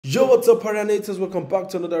Yo, what's up, Arianators? Welcome back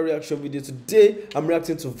to another reaction video. Today, I'm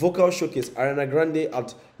reacting to vocal showcase Ariana Grande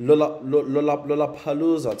at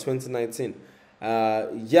Lollapalooza 2019.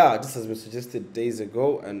 Yeah, this has been suggested days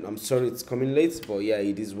ago, and I'm sorry it's coming late, but yeah,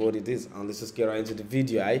 it is what it is. And let's just get right into the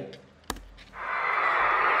video, eh?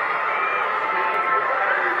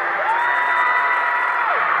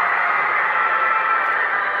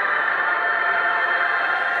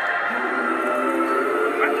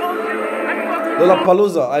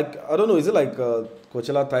 Lollapalooza, I don't know, is it like a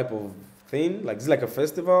Coachella type of thing? Like, is it like a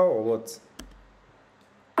festival or what?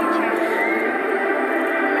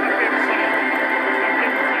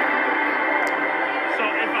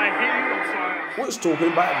 What's talking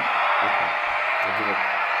about? Okay, I'll give up.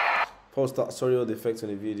 Post that sorry all the effects on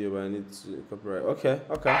the video, but I need to copyright. Okay.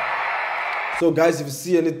 So guys, if you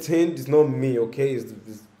see anything, it's not me, okay?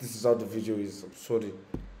 This is how the video is. I'm sorry.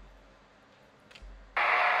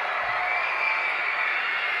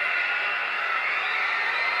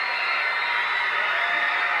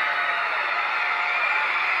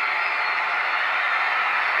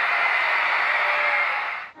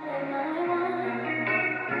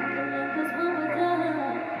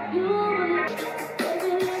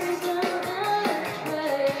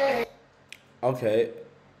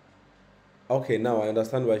 Okay, now I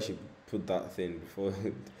understand why she put that thing before.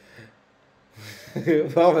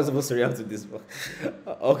 How am I supposed to react to this?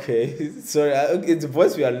 Okay, sorry. Okay, it's the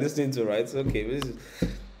voice we are listening to, right? Okay,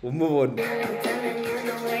 we'll move on.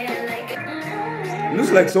 It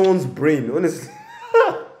looks like someone's brain, honestly.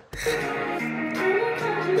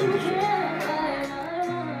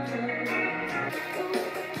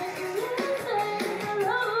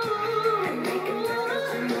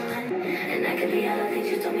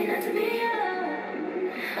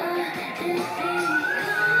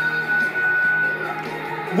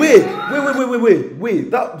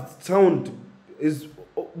 Wait, that sound is,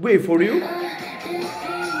 wait, for real?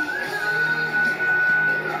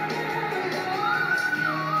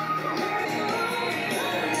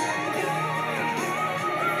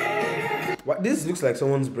 What, this looks like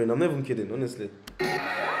someone's brain, I'm not even kidding, honestly.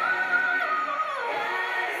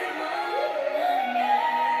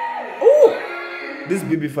 Oh! This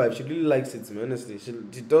BB5, she really likes it, man, honestly. She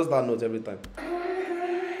does that note every time.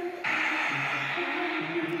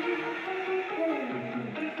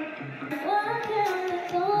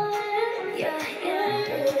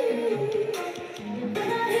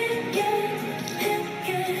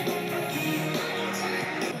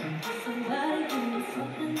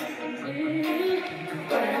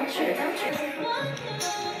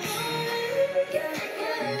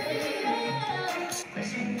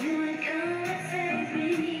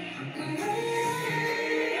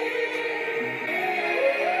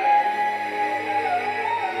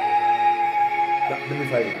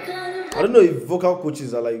 I don't know if vocal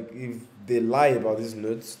coaches are like, if they lie about these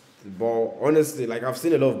notes, but honestly, like, I've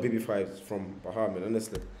seen a lot of BB5s from Bahaman,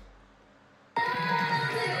 honestly.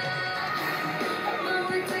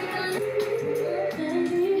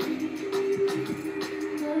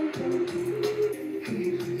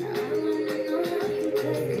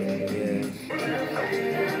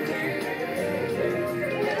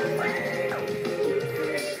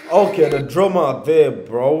 Okay, the drummer there,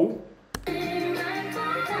 bro.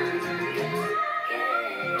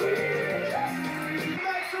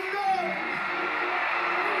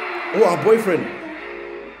 Oh, our boyfriend.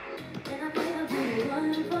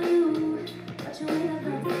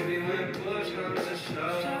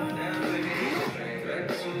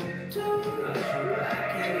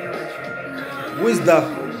 Who is that?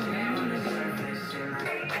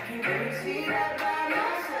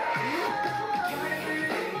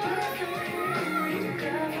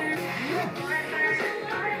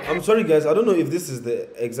 I'm sorry guys, I don't know if this is the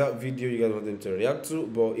exact video you guys want them to react to,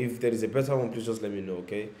 but if there is a better one, please just let me know,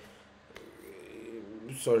 okay?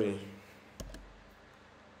 Sorry.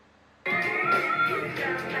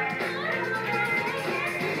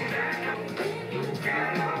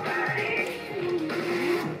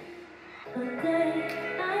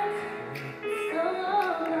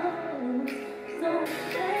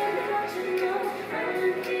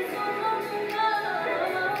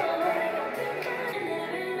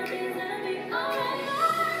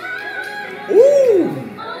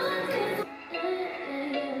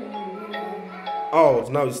 Oh,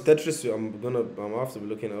 now it's Tetris. I'm have to be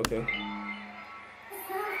looking. Okay.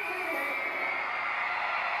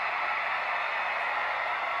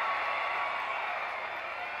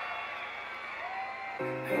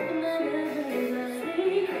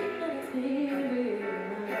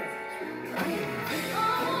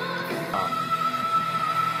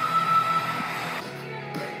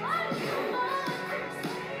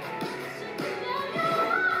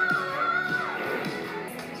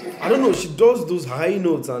 I don't know. She does those high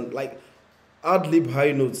notes and like ad lib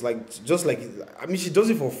high notes, like just like I mean, she does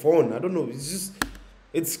it for fun. I don't know. It's just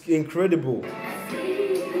it's incredible. I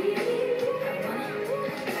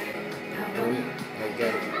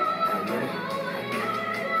get it.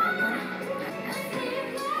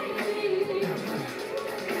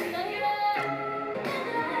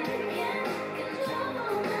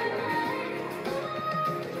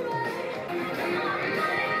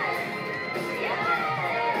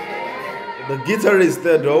 The guitar is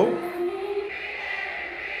there though.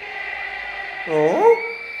 Oh,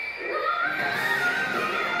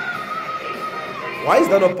 why is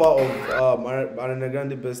that not part of Ariana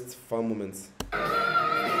Grande best fan moments?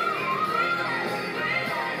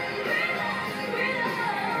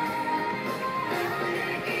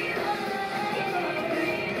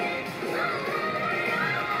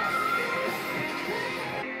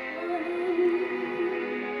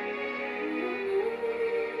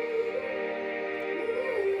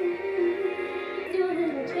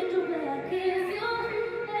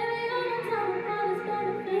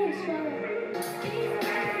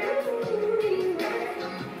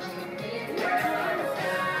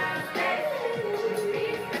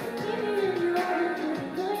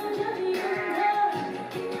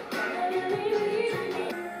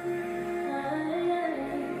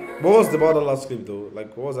 What was about the last clip though?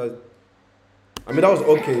 Like, what was I? I mean, that was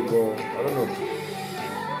okay, but I don't know.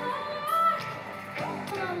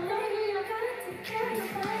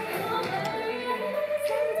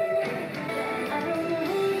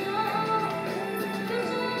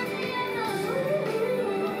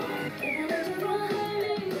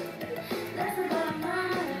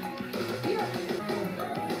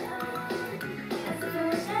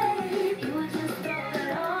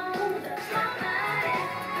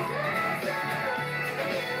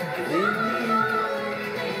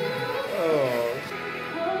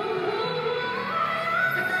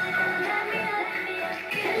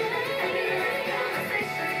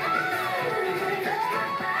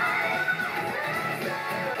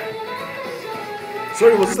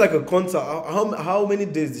 Sorry, was this like a concert? How many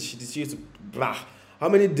days did she used to blah? How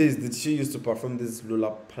many days did she used to perform this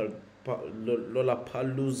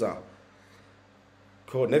Lollapalooza?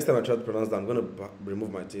 Cool. Next time I try to pronounce that, I'm gonna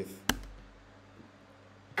remove my teeth.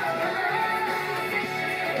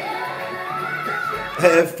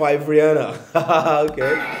 F5 Rihanna.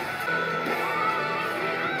 Okay.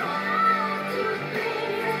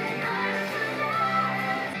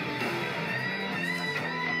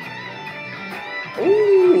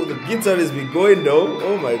 Ooh, the guitar is be going though.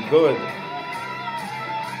 Oh my god.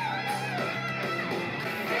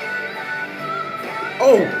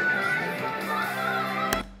 Oh,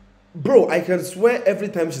 bro, I can swear every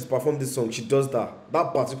time she's performed this song, she does that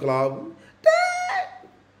particular.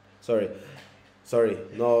 Sorry,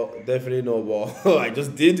 no, definitely no. But I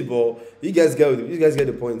just did, but you guys get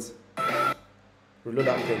the points. Reload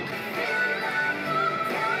that thing.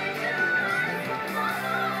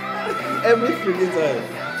 Every freaking time.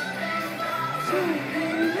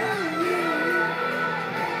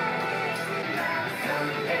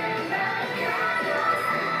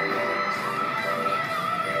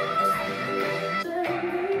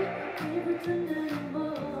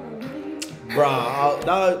 Bruh,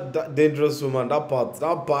 that dangerous woman, that part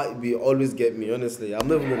will always get me, honestly. I'm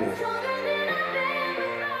never gonna.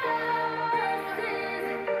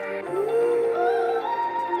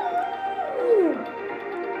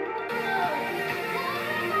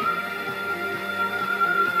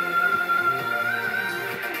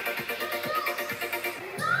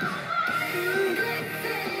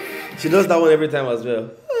 She does that one every time as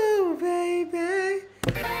well. Oh, baby.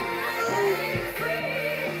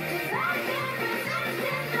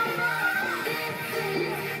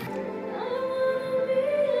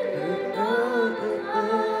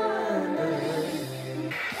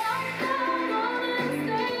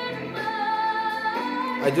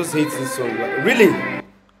 I just hate this song. Like, really?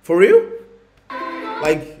 For real?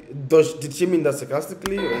 Like, did she mean that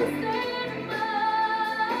sarcastically or what?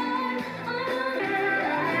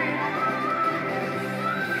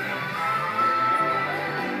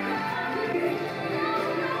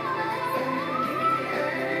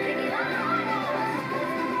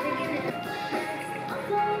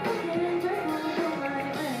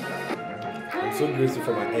 I'm so grateful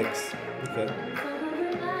for my ex. Okay.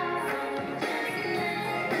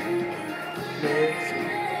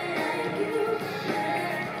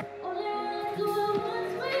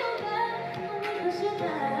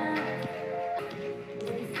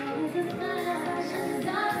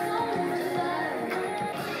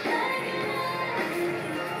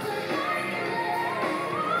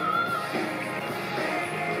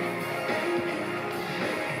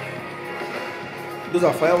 Those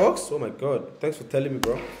are fireworks? Oh my god. Thanks for telling me,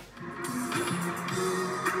 bro.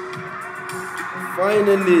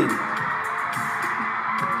 Finally.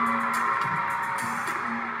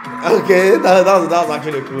 Okay, that was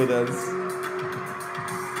actually a cool dance.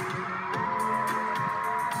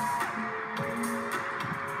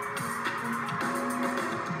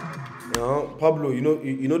 Pablo, you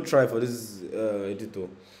know, try for this editor.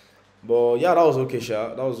 But yeah, that was okay,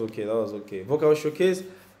 Sha. That was okay. Vocal showcase,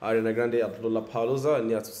 Ariana Grande at Lollapalooza,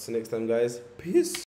 and yeah, see you next time, guys. Peace.